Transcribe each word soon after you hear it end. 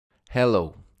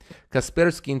Hello.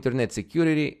 Kaspersky Internet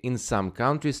security in some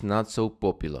countries not so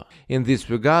popular. In this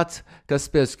regard,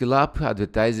 Kaspersky Lab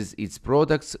advertises its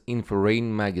products in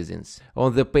foreign magazines.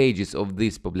 On the pages of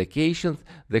these publications,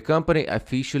 the company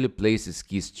officially places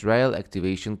keys trial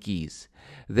activation keys.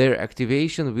 Their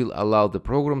activation will allow the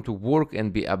program to work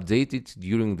and be updated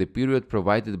during the period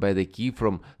provided by the key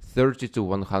from 30 to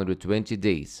 120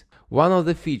 days. One of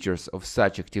the features of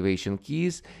such activation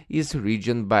keys is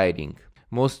region binding.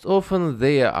 Most often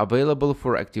they are available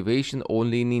for activation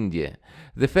only in India.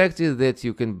 The fact is that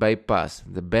you can bypass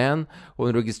the ban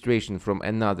on registration from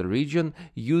another region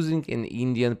using an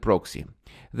Indian proxy.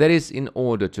 That is, in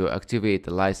order to activate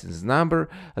a license number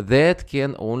that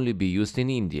can only be used in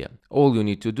India. All you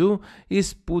need to do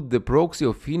is put the proxy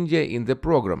of India in the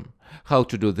program. How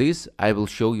to do this, I will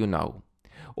show you now.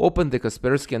 Open the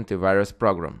Kaspersky antivirus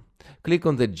program. Click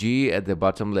on the G at the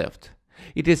bottom left.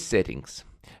 It is Settings.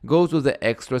 Go to the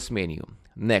Extras menu.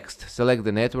 Next, select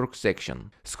the Network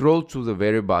section. Scroll to the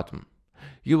very bottom.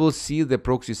 You will see the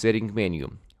Proxy Setting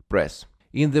menu. Press.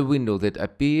 In the window that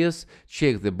appears,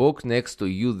 check the box next to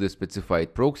Use the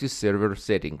specified proxy server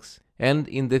settings. And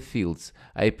in the fields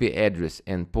IP address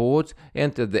and port,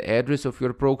 enter the address of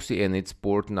your proxy and its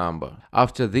port number.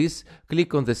 After this,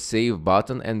 click on the Save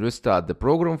button and restart the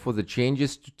program for the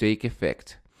changes to take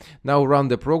effect. Now run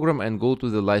the program and go to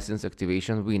the license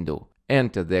activation window.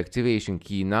 Enter the activation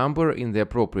key number in the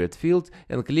appropriate field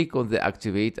and click on the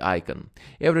Activate icon.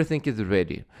 Everything is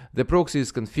ready. The proxy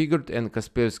is configured and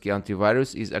Kaspersky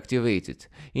antivirus is activated.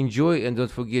 Enjoy and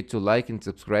don't forget to like and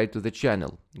subscribe to the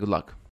channel. Good luck!